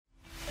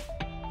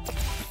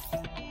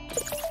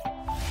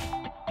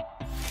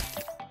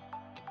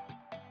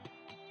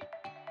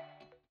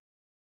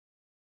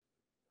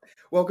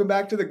Welcome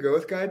back to the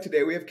Growth Guide.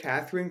 Today we have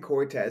Catherine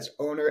Cortez,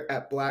 owner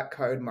at Black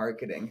Card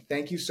Marketing.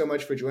 Thank you so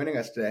much for joining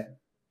us today.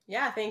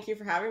 Yeah, thank you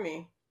for having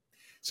me.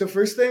 So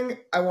first thing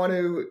I want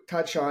to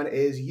touch on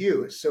is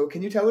you. So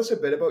can you tell us a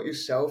bit about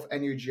yourself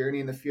and your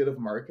journey in the field of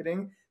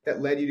marketing that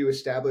led you to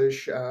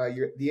establish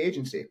the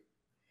agency?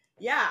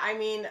 Yeah,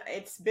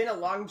 it's been a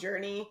long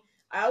journey.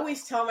 I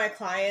always tell my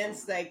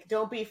clients, like,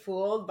 don't be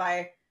fooled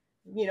by,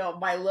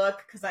 my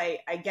look, because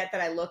I get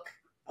that I look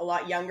a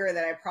lot younger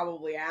than I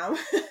probably am.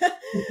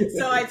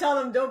 So I tell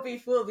them, don't be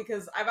fooled,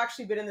 because I've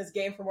actually been in this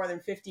game for more than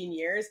 15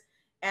 years.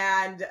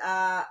 And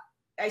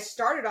I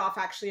started off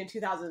actually in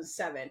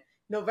 2007.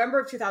 November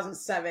of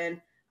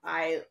 2007,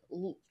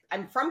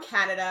 I'm from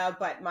Canada,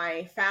 but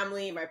my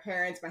family, my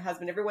parents, my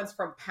husband, everyone's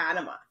from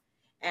Panama.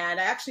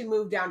 And I actually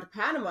moved down to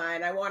Panama,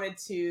 and I wanted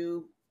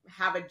to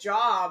have a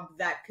job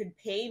that could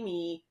pay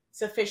me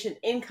sufficient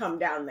income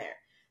down there.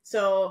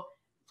 So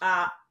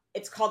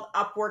it's called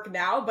Upwork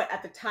now, but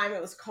at the time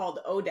it was called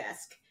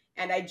Odesk.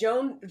 And I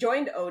joined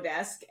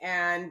Odesk,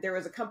 and there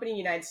was a company in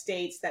the United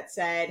States that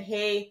said,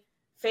 hey,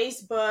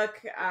 Facebook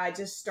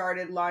just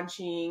started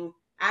launching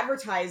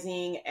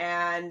advertising,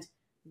 and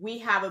we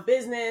have a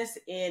business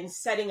in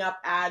setting up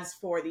ads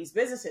for these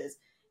businesses.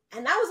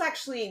 And that was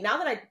actually, now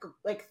that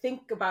I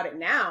think about it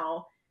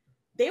now,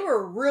 they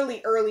were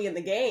really early in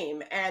the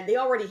game, and they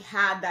already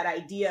had that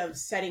idea of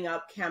setting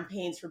up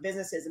campaigns for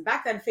businesses. And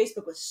back then,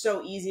 Facebook was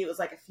so easy. It was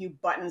like a few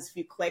buttons, a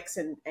few clicks,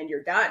 and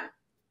you're done.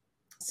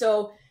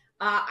 So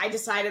I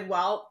decided,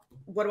 well,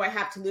 what do I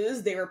have to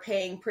lose? They were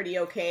paying pretty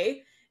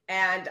okay,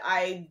 and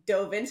I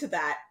dove into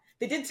that.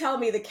 They did tell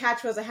me the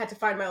catch was I had to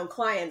find my own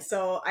clients,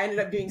 so I ended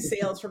up doing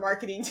sales for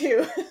marketing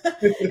too.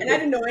 And I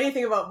didn't know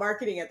anything about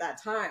marketing at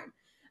that time.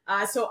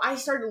 So I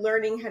started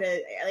learning how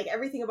to,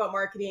 everything about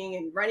marketing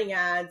and running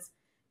ads,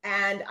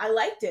 and I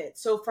liked it.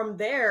 So from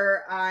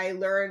there, I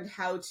learned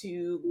how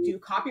to do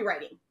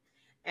copywriting,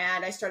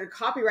 and I started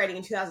copywriting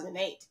in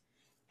 2008.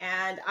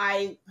 And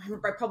I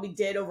remember I probably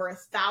did over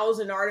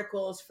 1,000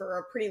 articles for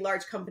a pretty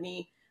large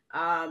company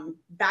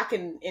back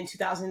in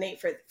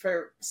 2008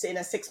 for in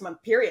a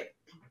 6-month period.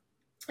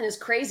 And it's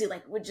crazy.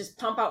 Like, we'd just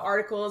pump out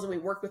articles, and we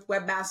worked with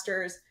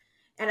webmasters,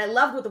 and I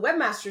loved what the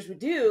webmasters would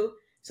do.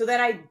 So then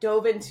I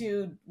dove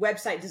into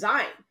website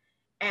design,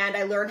 and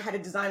I learned how to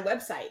design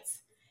websites.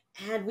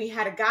 And we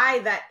had a guy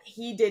that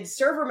he did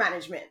server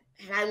management,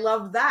 and I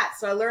loved that.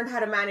 So I learned how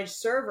to manage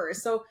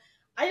servers. So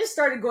I just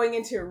started going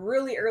into it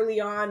really early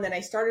on. Then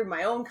I started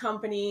my own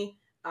company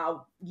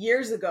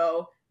years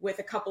ago with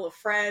a couple of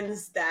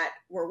friends that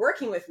were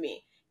working with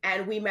me,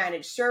 and we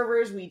managed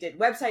servers. We did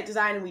website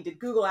design, and we did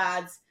Google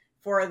ads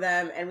for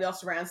them. And we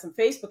also ran some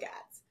Facebook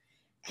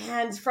ads.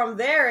 And from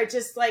there, it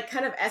just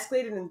kind of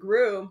escalated and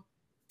grew.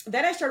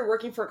 Then I started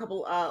working for a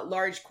couple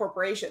large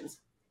corporations.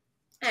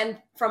 And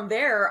from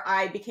there,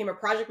 I became a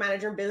project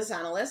manager and business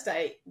analyst.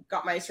 I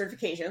got my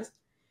certifications.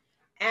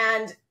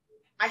 And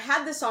I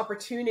had this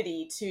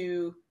opportunity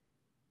to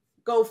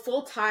go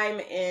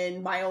full-time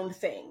in my own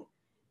thing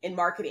in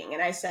marketing.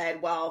 And I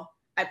said, well,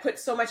 I put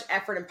so much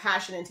effort and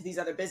passion into these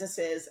other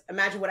businesses.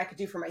 Imagine what I could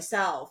do for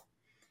myself.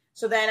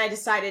 So then I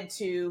decided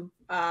to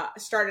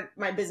start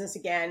my business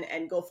again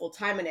and go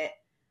full-time in it.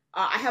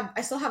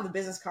 I still have the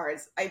business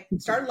cards. I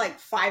started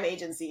 5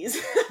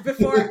 agencies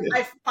before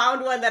I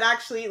found one that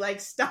actually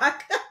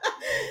stuck.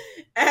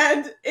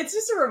 And it's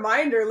just a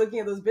reminder looking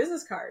at those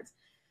business cards.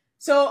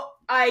 So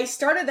I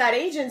started that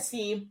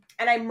agency,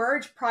 and I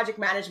merged project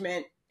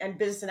management and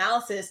business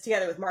analysis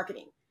together with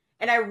marketing.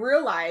 And I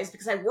realized,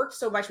 because I worked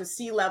so much with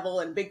C-level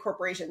and big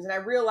corporations, and I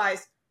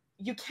realized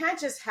you can't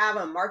just have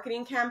a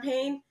marketing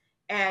campaign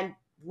and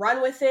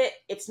run with it.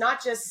 It's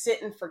not just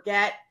sit and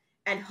forget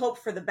and hope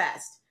for the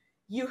best.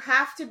 You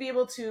have to be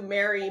able to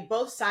marry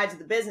both sides of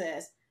the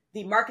business,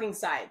 the marketing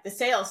side, the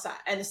sales side,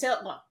 and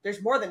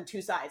there's more than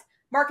 2 sides.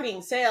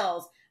 Marketing,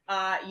 sales,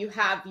 you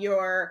have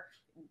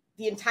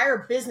the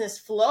entire business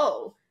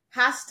flow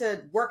has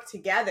to work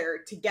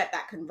together to get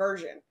that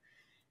conversion.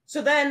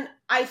 So then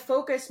I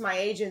focused my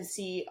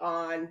agency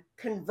on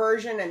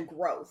conversion and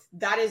growth.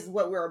 That is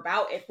what we're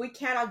about. If we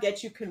cannot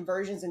get you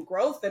conversions and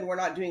growth, then we're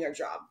not doing our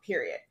job,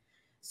 period.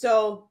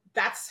 So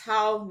that's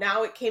how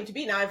now it came to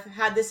be. Now I've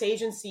had this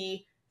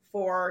agency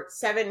for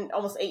 7,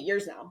 almost 8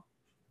 years now.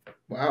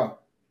 Wow.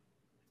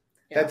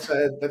 Yeah.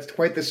 That's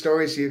quite the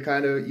story. So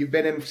you've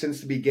been in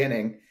since the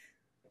beginning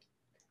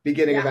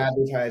of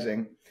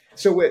advertising.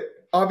 So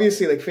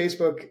obviously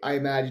Facebook, I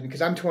imagine,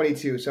 because I'm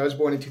 22, so I was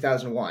born in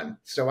 2001.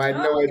 So I had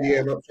no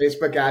idea about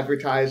Facebook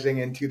advertising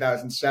in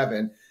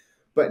 2007.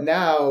 But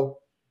now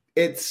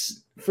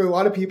it's, for a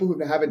lot of people who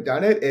haven't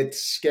done it,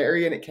 it's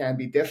scary and it can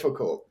be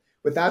difficult.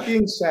 With that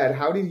being said,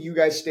 how do you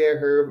guys stay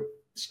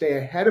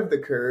ahead of the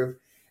curve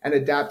and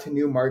adapt to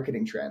new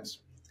marketing trends?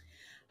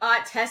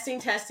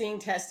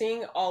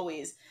 Testing,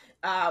 always.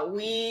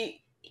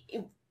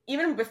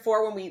 Even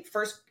before, when we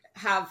first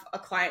have a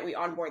client, we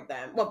onboard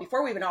them. Well,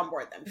 before we even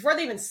onboard them, before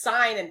they even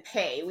sign and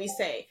pay, we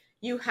say,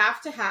 you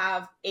have to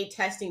have a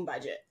testing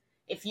budget.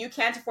 If you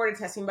can't afford a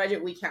testing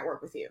budget, we can't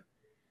work with you.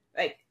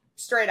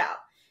 Straight out.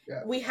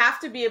 we have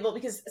to be able,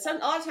 because a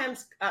lot of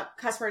times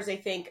customers, they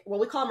think, well,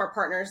 we call them our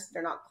partners.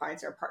 They're not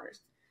clients, they're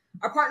partners.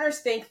 Our partners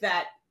think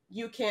that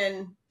you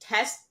can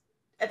test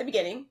at the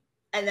beginning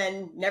and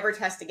then never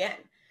test again.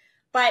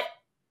 But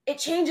it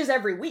changes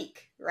every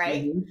week,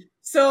 right? Mm-hmm.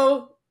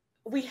 So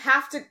we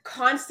have to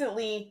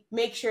constantly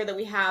make sure that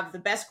we have the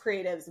best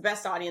creatives, the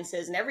best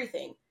audiences and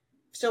everything.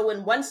 So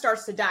when one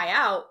starts to die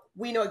out,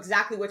 we know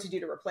exactly what to do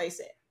to replace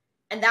it.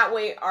 And that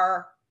way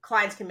our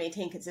clients can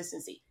maintain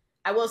consistency.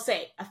 I will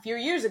say, a few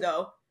years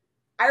ago,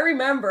 I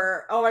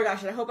remember, oh my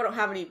gosh, and I hope I don't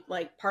have any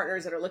like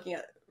partners that are looking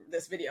at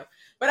this video,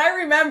 but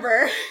I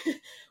remember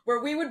where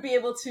we would be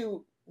able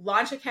to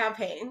launch a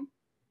campaign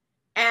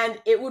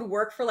and it would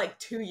work for like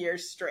 2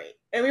 years straight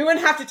and we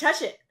wouldn't have to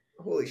touch it.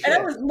 Holy shit. And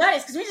it was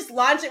nice because we just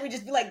launch it, we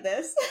just be like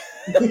this.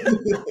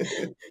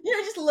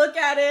 Just look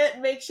at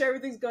it, make sure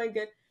everything's going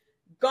good.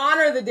 Gone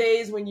are the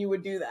days when you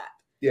would do that.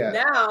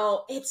 Yeah.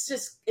 Now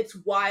it's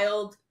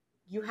wild.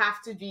 You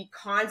have to be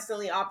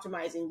constantly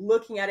optimizing,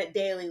 looking at it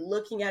daily,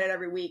 looking at it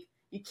every week.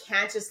 You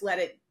can't just let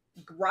it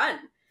run.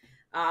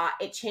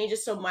 It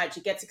changes so much.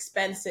 It gets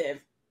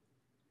expensive.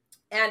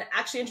 And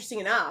actually, interesting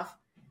enough,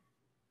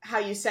 how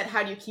you said,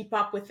 how do you keep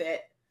up with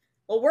it?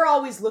 Well, we're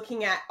always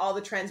looking at all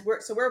the trends. We're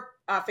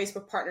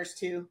Facebook partners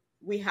too.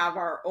 We have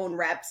our own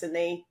reps and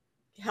they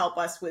help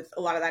us with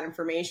a lot of that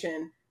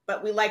information.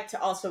 But we like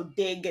to also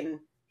dig, and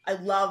I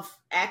love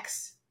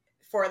X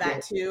for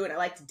that too. And I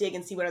like to dig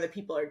and see what other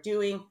people are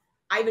doing.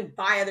 I even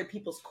buy other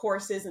people's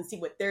courses and see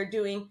what they're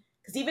doing.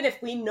 Because even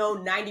if we know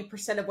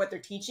 90% of what they're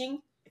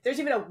teaching, if there's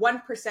even a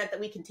 1% that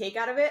we can take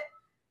out of it,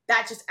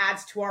 that just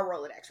adds to our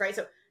Rolodex, right?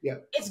 So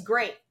it's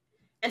great.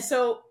 And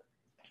so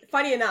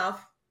funny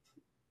enough,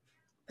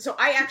 so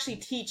I actually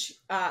teach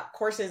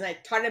courses, and I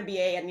taught an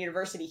MBA at a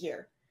university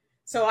here.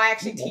 So I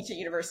actually teach at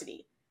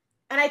university.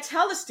 And I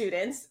tell the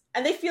students,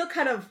 and they feel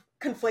kind of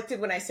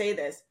conflicted when I say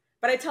this,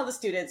 but I tell the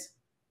students,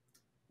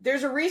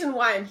 there's a reason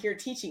why I'm here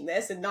teaching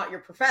this and not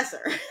your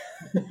professor.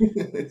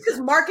 Because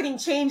marketing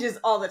changes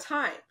all the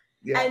time.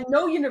 Yeah. And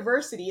no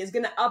university is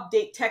going to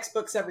update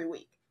textbooks every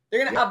week.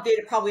 They're going to update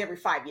it probably every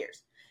 5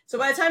 years. So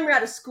by the time you're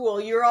out of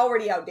school, you're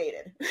already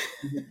outdated.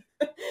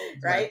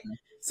 Right? Exactly.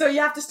 So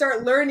you have to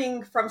start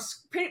learning from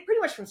pretty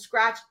much from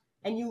scratch,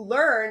 and you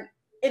learn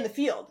in the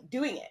field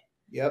doing it.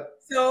 Yep.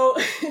 So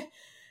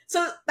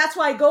that's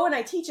why I go and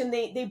I teach, and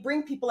they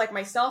bring people like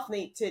myself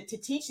and to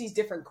teach these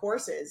different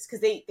courses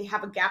because they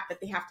have a gap that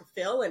they have to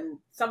fill, and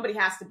somebody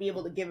has to be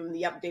able to give them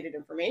the updated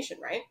information,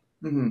 right?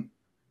 Mm-hmm.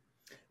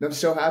 I'm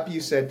so happy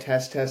you said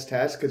test,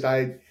 because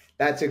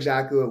that's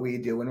exactly what we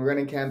do. When we're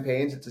running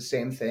campaigns, it's the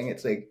same thing.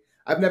 It's like,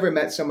 I've never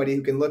met somebody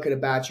who can look at a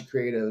batch of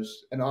creatives,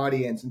 an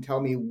audience, and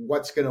tell me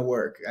what's going to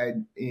work. I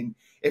mean,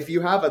 if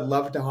you have, I'd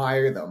love to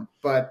hire them,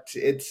 but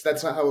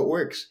that's not how it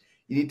works.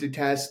 You need to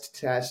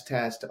test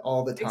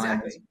all the time.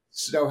 Exactly.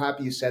 So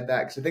happy you said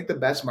that, because I think the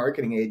best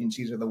marketing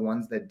agencies are the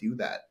ones that do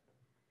that.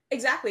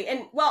 Exactly.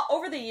 And well,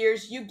 over the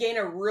years, you gain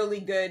a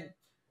really good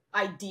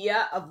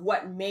idea of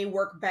what may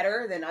work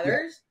better than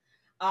others.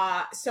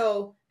 Yeah.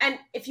 And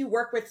if you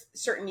work with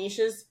certain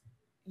niches,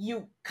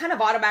 you kind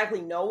of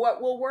automatically know what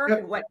will work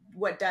and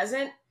what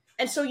doesn't.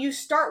 And so you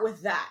start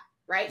with that,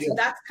 right? Yeah. So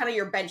that's kind of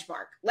your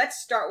benchmark.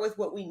 Let's start with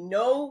what we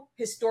know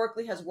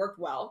historically has worked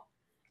well,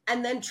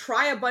 and then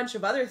try a bunch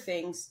of other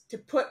things to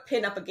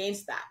pin up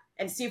against that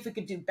and see if we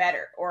could do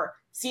better, or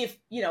see if,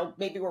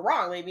 maybe we're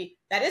wrong. Maybe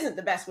that isn't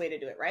the best way to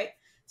do it, right?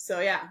 So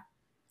yeah,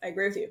 I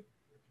agree with you.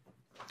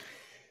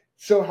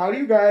 So how do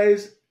you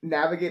guys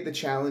navigate the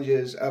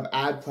challenges of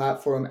ad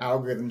platform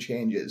algorithm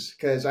changes?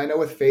 Because I know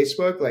with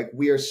Facebook, like,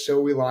 we are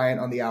so reliant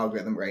on the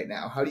algorithm right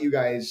now. How do you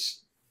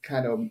guys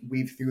kind of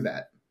weave through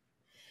that?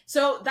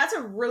 So that's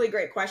a really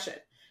great question,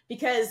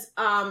 because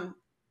the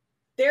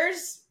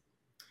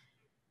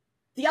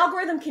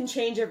algorithm can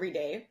change every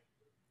day,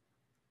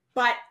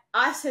 but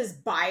us as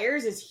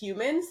buyers, as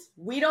humans,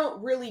 we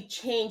don't really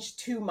change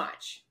too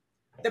much.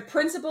 The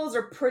principles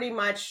are pretty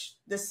much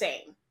the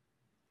same,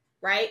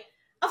 right?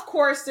 Of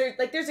course,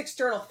 there's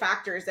external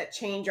factors that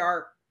change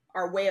our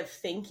way of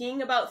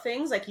thinking about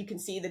things. Like, you can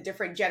see the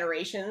different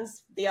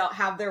generations, they all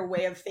have their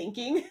way of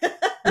thinking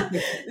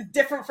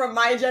different from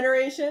my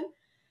generation.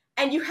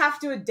 And you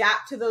have to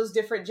adapt to those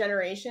different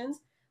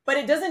generations, but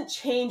it doesn't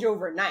change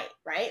overnight,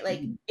 right?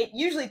 Like, it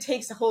usually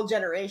takes a whole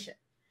generation.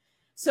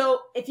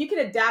 So if you can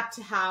adapt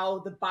to how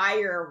the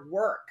buyer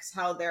works,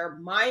 how their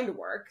mind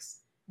works,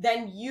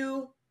 then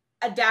you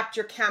adapt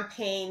your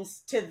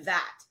campaigns to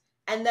that.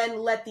 And then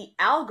let the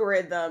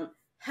algorithm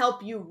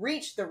help you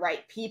reach the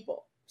right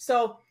people.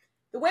 So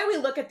the way we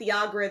look at the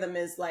algorithm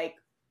is like,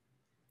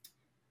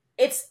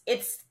 it's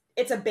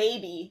a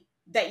baby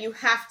that you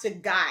have to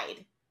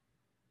guide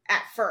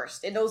at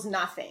first. It knows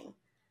nothing.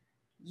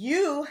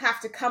 You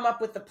have to come up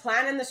with the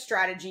plan and the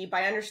strategy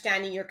by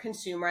understanding your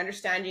consumer,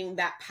 understanding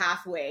that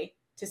pathway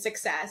to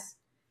success,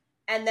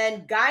 and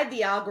then guide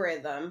the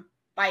algorithm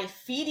by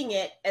feeding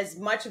it as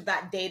much of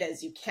that data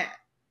as you can.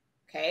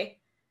 Okay?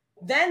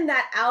 Then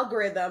that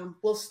algorithm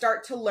will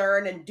start to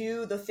learn and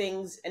do the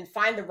things and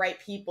find the right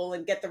people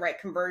and get the right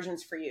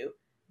conversions for you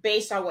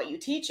based on what you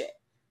teach it.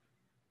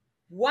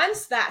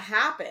 once that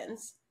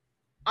happens,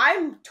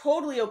 I'm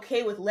totally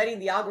okay with letting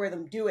the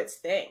algorithm do its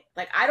thing.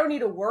 Like, I don't need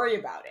to worry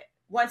about it.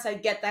 Once I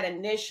get that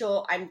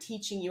initial, I'm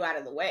teaching you out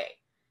of the way.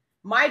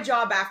 My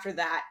job after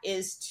that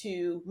is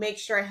to make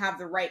sure I have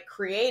the right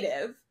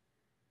creative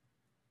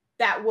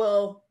that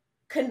will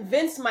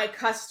convince my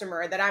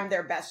customer that I'm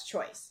their best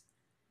choice,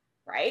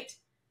 right?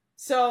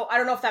 So I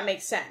don't know if that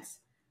makes sense.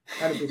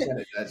 100%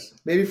 it does.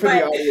 Maybe for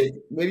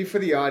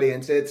the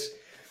audience, it's,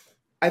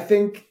 I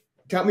think,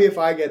 tell me if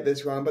I get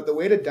this wrong, but the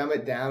way to dumb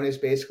it down is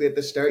basically at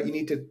the start, you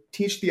need to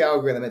teach the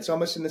algorithm. It's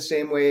almost in the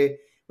same way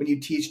when you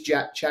teach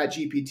Chat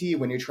GPT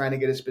when you're trying to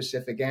get a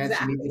specific answer.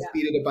 Exactly, you need to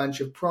feed it a bunch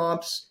of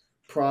prompts,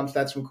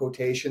 that's from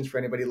quotations for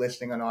anybody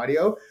listening on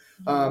audio,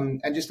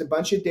 and just a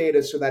bunch of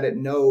data so that it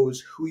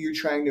knows who you're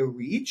trying to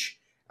reach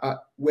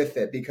with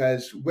it.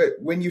 Because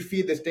when you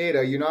feed this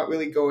data, you're not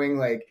really going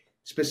like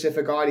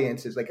specific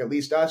audiences. Like at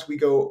least us, we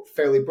go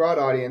fairly broad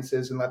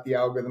audiences and let the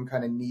algorithm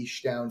kind of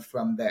niche down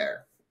from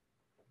there.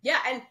 Yeah,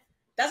 and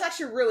that's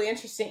actually really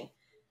interesting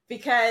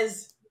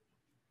because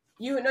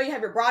you know you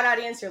have your broad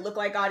audience, your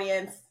lookalike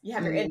audience, you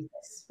have your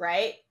interests,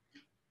 right?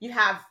 You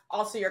have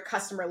also your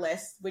customer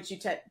list, which you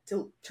tend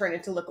to turn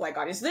into lookalike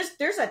audience. So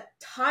there's a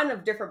ton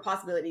of different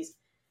possibilities.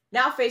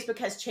 Now Facebook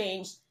has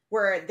changed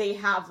where they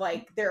have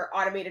like their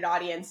automated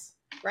audience,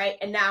 right?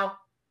 And now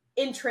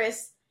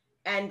interests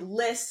and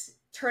lists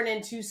turn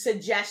into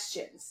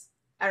suggestions.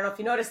 I don't know if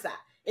you noticed that.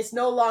 It's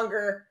no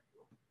longer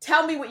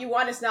tell me what you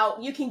want. Us now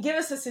you can give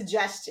us a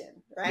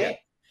suggestion, right? Yeah.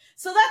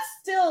 So that's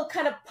still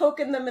kind of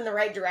poking them in the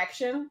right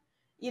direction.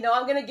 You know,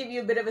 I'm going to give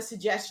you a bit of a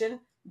suggestion,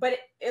 but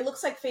it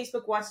looks like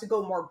Facebook wants to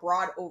go more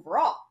broad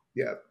overall.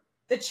 Yeah.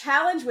 The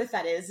challenge with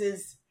that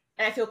is,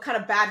 and I feel kind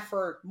of bad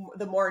for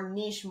the more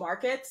niche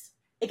markets.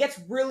 It gets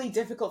really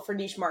difficult for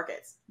niche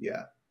markets.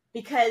 Yeah.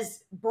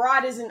 Because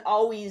broad isn't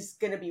always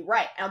going to be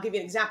right. I'll give you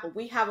an example.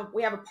 We have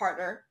a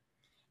partner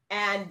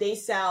and they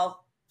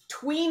sell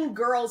tween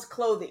girls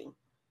clothing.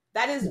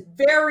 That is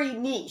very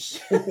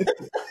niche.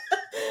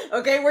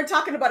 Okay. We're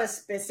talking about a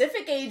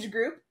specific age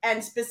group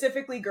and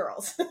specifically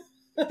girls.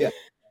 Yeah.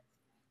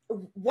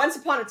 Once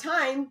upon a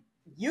time,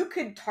 you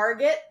could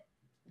target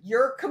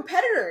your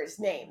competitors'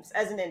 names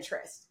as an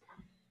interest.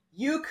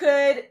 You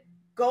could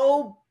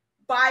go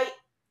by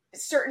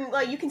certain,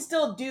 like you can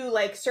still do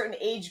like certain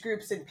age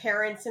groups and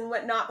parents and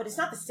whatnot, but it's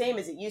not the same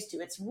as it used to.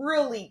 It's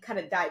really kind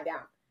of died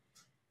down.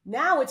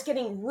 Now it's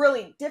getting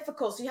really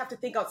difficult. So you have to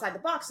think outside the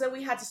box. So then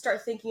we had to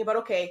start thinking about,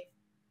 okay,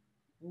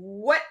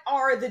 what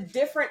are the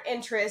different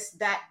interests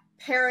that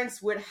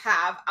parents would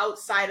have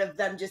outside of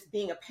them just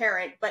being a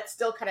parent, but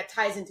still kind of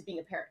ties into being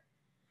a parent.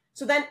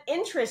 So then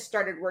interest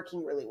started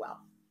working really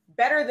well,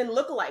 better than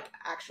lookalike,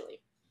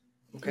 actually.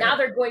 Okay. Now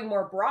they're going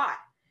more broad.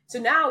 So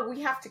now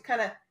we have to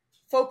kind of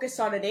focus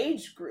on an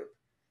age group.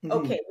 Mm-hmm.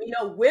 Okay, we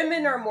know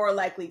women are more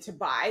likely to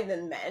buy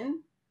than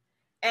men.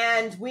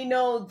 And we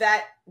know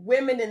that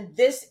women in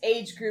this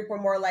age group are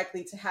more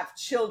likely to have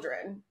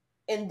children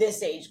in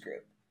this age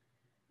group.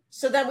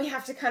 So then we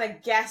have to kind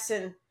of guess,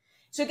 and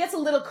so it gets a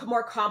little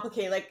more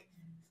complicated. Like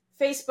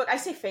Facebook, I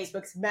say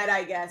Facebook's Meta,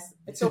 I guess.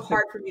 It's so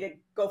hard for me to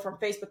go from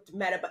Facebook to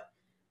Meta, but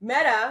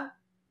Meta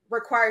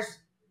requires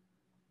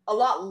a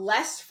lot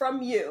less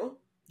from you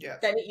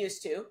than it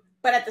used to.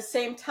 But at the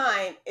same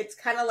time, it's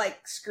kind of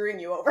like screwing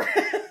you over.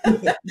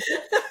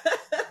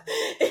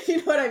 If you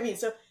know what I mean.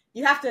 So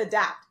you have to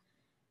adapt.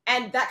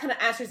 And that kind of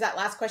answers that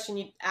last question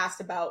you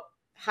asked about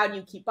how do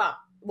you keep up?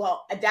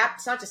 Well, adapt,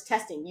 it's not just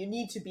testing. You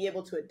need to be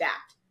able to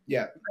adapt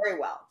very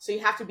well. So you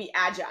have to be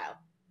agile.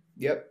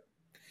 Yep.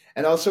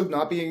 And also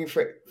not being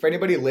afraid, for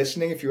anybody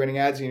listening, if you're running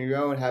ads on your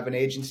own, have an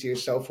agency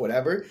yourself,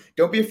 whatever,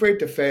 don't be afraid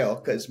to fail.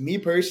 Because me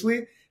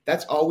personally,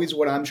 that's always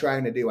what I'm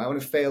trying to do. I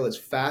want to fail as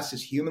fast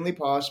as humanly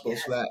possible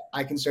so that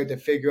I can start to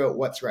figure out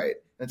what's right.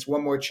 That's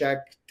one more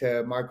check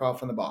to mark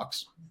off on the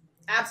box.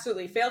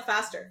 Absolutely. Fail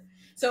faster.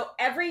 So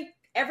every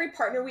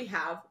partner we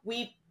have,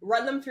 we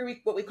run them through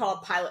what we call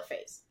a pilot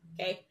phase.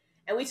 Okay.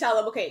 And we tell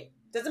them, okay,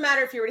 doesn't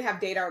matter if you already have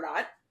data or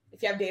not.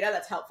 If you have data,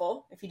 that's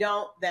helpful. If you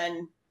don't,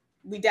 then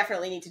we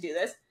definitely need to do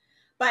this.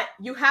 But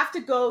you have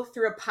to go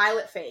through a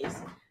pilot phase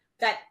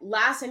that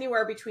lasts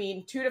anywhere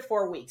between 2 to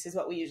 4 weeks is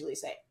what we usually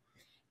say.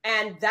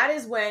 And that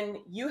is when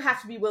you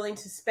have to be willing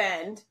to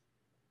spend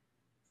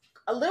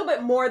a little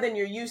bit more than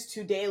you're used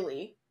to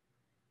daily.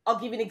 I'll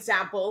give you an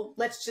example.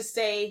 Let's just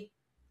say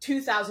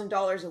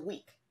 $2,000 a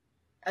week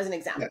as an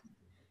example.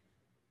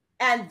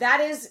 Yeah. And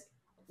that is,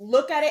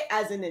 look at it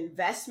as an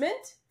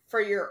investment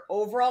for your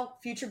overall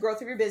future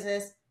growth of your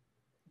business.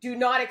 Do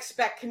not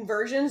expect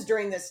conversions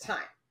during this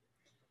time.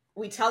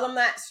 We tell them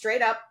that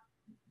straight up.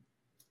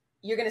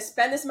 You're going to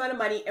spend this amount of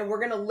money and we're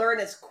going to learn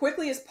as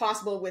quickly as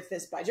possible with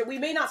this budget. We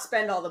may not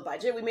spend all the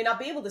budget. We may not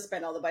be able to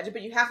spend all the budget,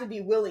 but you have to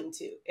be willing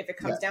to if it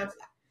comes down to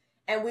that.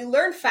 And we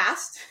learn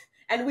fast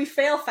and we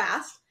fail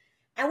fast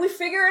and we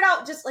figure it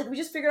out just like we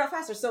just figured out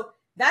faster. So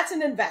that's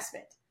an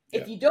investment.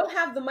 If you don't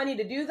have the money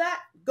to do that,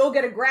 go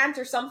get a grant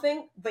or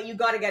something, but you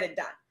got to get it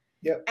done.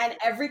 Yep. And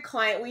every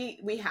client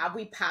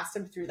we pass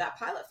them through that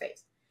pilot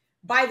phase.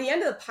 By the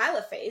end of the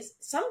pilot phase,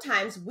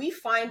 sometimes we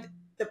find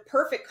the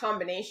perfect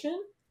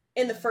combination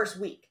in the first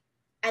week.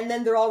 And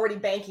then they're already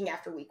banking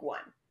after week 1,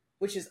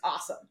 which is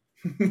awesome.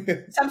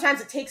 Sometimes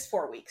it takes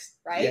 4 weeks,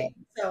 right? Yeah.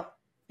 So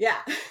yeah,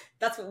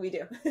 that's what we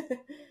do.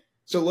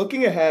 So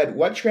looking ahead,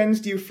 what trends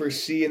do you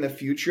foresee in the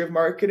future of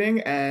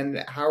marketing,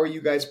 and how are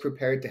you guys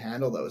prepared to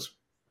handle those?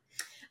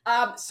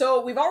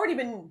 So we've already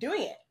been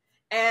doing it.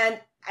 And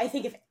I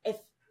think if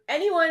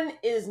anyone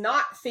is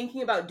not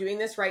thinking about doing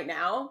this right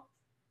now,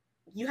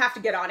 you have to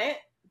get on it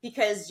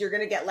because you're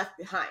going to get left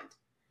behind.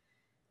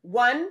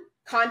 1,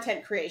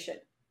 content creation.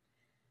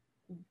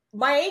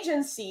 My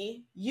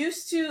agency we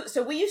used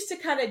to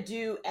kind of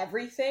do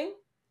everything.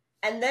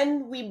 And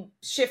then we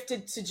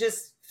shifted to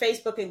just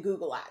Facebook and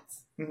Google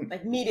ads,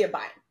 like media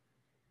buying.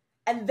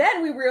 And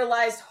then we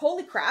realized,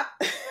 holy crap,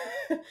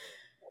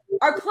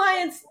 our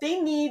clients, they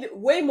need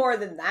way more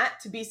than that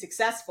to be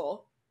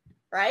successful,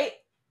 right?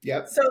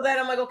 Yep. So then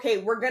I'm like, okay,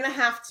 we're going to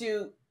have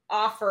to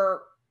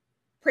offer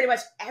pretty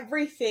much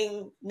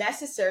everything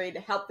necessary to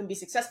help them be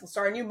successful.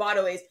 So our new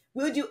motto is,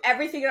 we'll do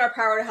everything in our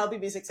power to help you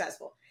be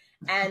successful.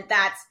 And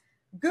that's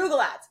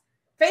Google ads,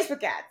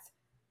 Facebook ads,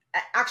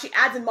 actually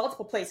ads in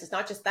multiple places,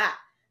 not just that.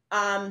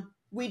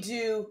 We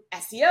do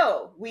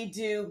SEO, we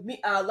do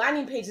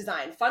landing page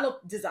design, funnel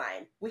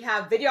design. We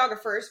have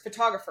videographers,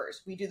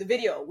 photographers. We do the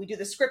video, we do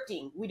the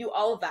scripting, we do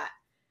all of that.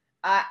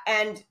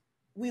 And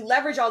we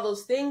leverage all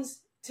those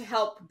things to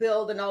help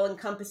build an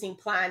all-encompassing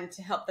plan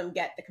to help them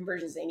get the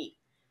conversions they need.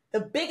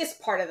 The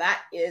biggest part of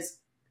that is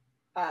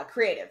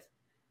creative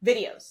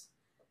videos.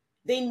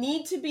 They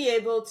need to be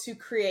able to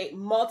create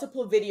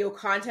multiple video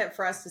content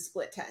for us to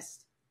split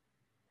test.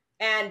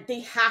 And they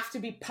have to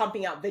be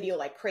pumping out video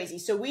like crazy.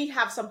 So we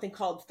have something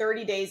called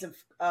 30 days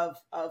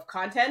of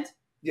content.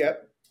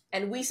 Yep.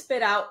 And we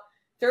spit out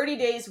 30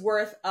 days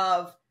worth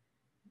of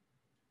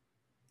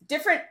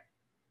different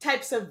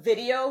types of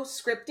video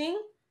scripting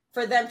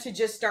for them to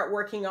just start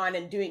working on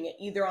and doing it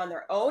either on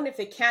their own. If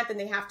they can't, then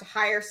they have to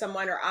hire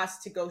someone or us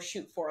to go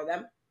shoot for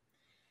them.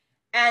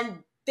 And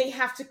they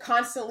have to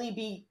constantly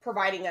be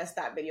providing us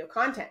that video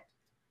content.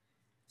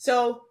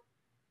 So,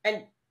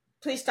 and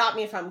please stop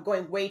me if I'm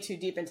going way too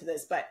deep into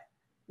this, but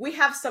we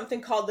have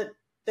something called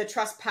the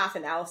trust path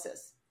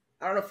analysis.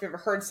 I don't know if you've ever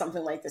heard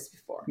something like this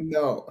before.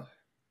 No.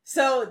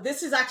 So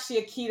this is actually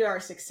a key to our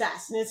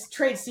success, and it's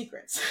trade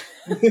secrets.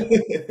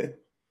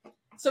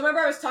 So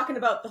remember I was talking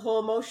about the whole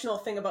emotional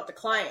thing about the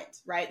client,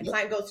 right? The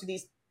client goes through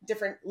these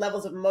different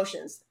levels of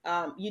emotions.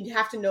 You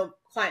have to know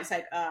client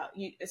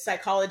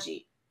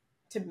psychology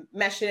to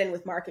mesh it in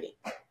with marketing.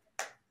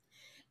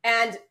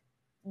 And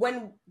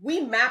when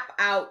we map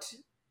out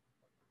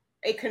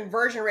a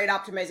conversion rate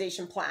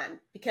optimization plan,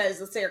 because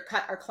let's say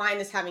our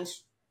client is having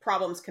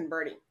problems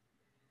converting.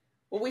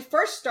 Well, we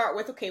first start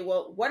with, okay,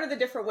 well, what are the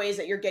different ways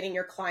that you're getting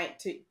your client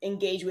to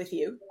engage with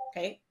you?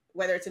 Okay.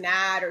 Whether it's an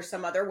ad or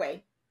some other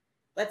way.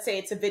 Let's say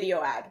it's a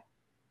video ad.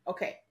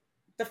 Okay.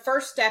 The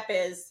first step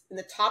is in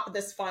the top of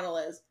this funnel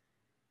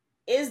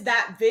is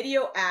that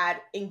video ad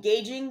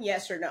engaging?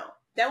 Yes or no?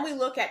 Then we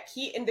look at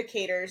key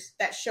indicators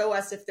that show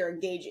us if they're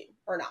engaging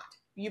or not.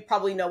 You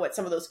probably know what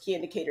some of those key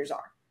indicators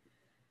are.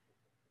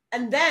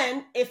 And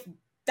then if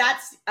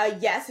that's a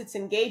yes, it's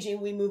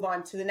engaging, we move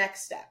on to the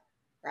next step,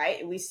 right?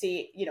 And we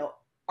see,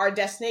 our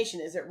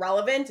destination. Is it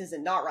relevant? Is it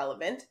not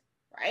relevant?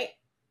 Right?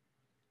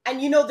 And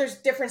there's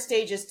different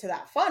stages to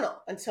that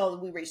funnel until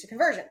we reach the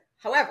conversion.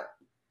 However,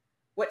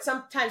 what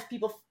sometimes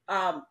people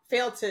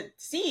fail to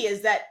see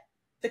is that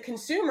the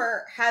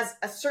consumer has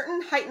a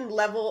certain heightened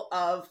level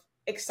of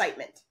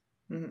excitement.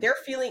 Mm-hmm. They're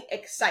feeling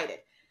excited.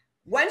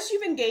 Once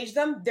you've engaged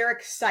them, they're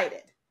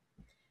excited.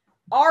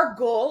 Our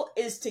goal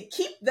is to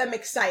keep them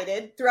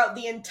excited throughout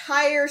the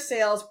entire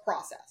sales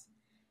process.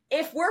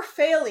 If we're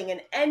failing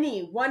in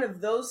any one of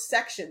those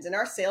sections in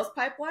our sales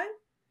pipeline,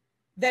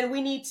 then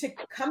we need to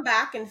come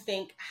back and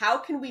think, how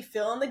can we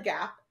fill in the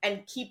gap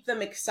and keep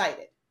them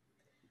excited?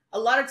 A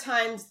lot of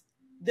times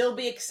they'll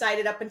be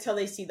excited up until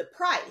they see the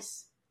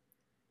price.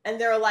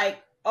 And they're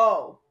like,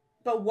 oh,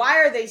 but why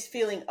are they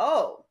feeling,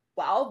 oh,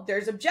 well,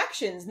 there's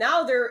objections.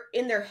 Now they're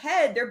in their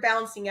head, they're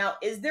balancing out,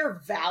 is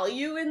there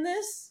value in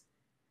this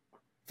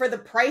for the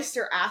price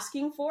they're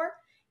asking for?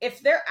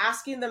 If they're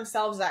asking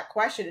themselves that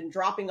question and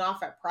dropping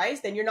off at price,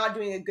 then you're not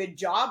doing a good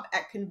job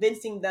at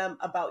convincing them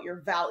about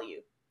your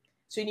value.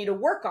 So you need to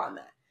work on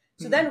that.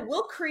 So then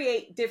we'll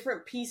create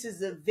different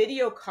pieces of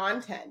video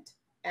content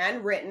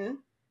and written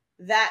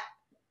that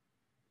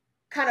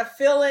kind of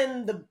fill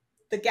in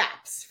the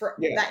gaps for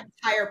that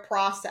entire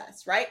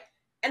process, right?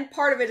 And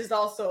part of it is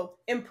also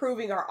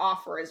improving our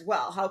offer as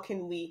well. How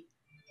can we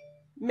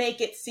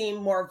make it seem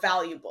more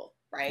valuable,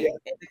 right?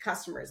 In the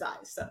customer's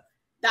eyes. So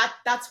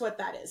that's what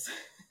that is.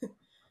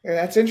 Yeah,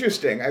 that's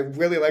interesting. I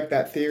really like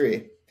that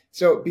theory.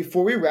 So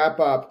before we wrap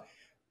up,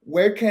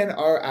 where can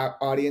our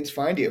audience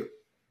find you?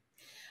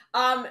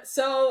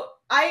 So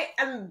I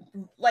am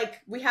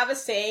we have a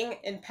saying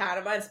in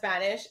Panama in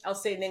Spanish, I'll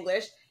say it in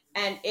English,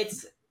 and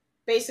it's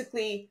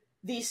basically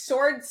the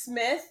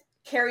swordsmith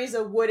carries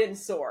a wooden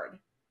sword.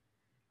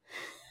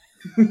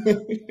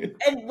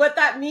 And what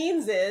that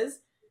means is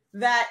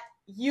that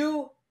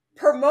you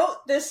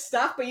promote this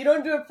stuff, but you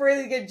don't do a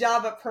really good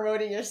job at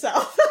promoting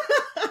yourself.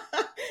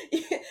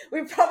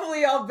 We've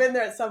probably all been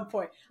there at some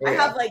point. Oh, yeah. I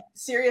have like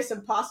serious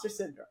imposter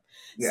syndrome.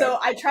 Yeah. So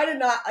I try to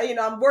not,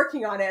 I'm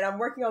working on it. I'm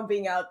working on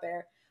being out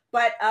there.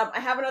 But I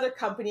have another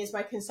company. It's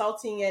my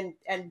consulting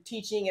and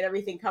teaching and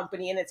everything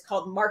company, and it's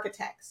called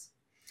Marketex.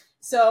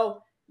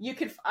 So you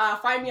could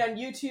find me on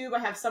YouTube. I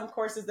have some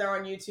courses there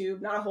on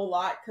YouTube, not a whole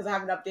lot because I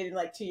haven't updated in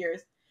like 2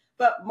 years.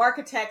 But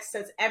Marketex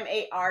says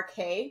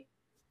M-A-R-K.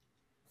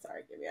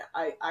 Sorry, give me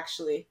I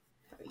actually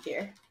have it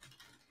here.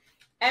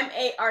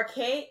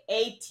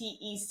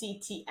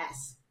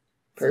 M-A-R-K-A-T-E-C-T-S.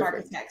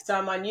 Marketex. So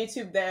I'm on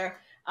YouTube there.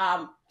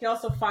 You can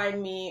also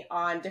find me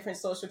on different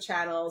social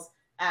channels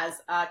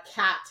as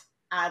Cat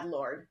Ad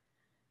Lord,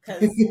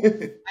 because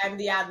I'm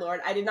the Ad Lord.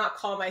 I did not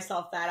call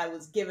myself that. I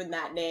was given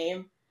that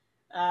name.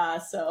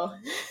 So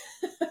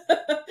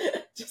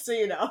just so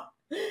you know.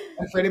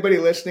 And for anybody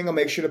listening, I'll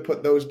make sure to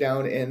put those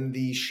down in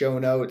the show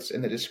notes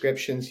in the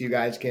description so you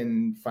guys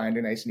can find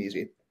it nice and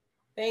easy.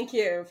 Thank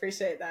you.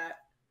 Appreciate that.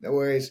 No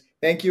worries.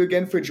 Thank you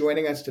again for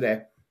joining us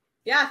today.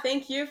 Yeah,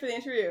 thank you for the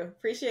interview.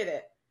 Appreciate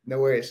it. No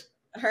worries.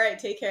 All right,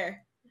 take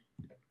care.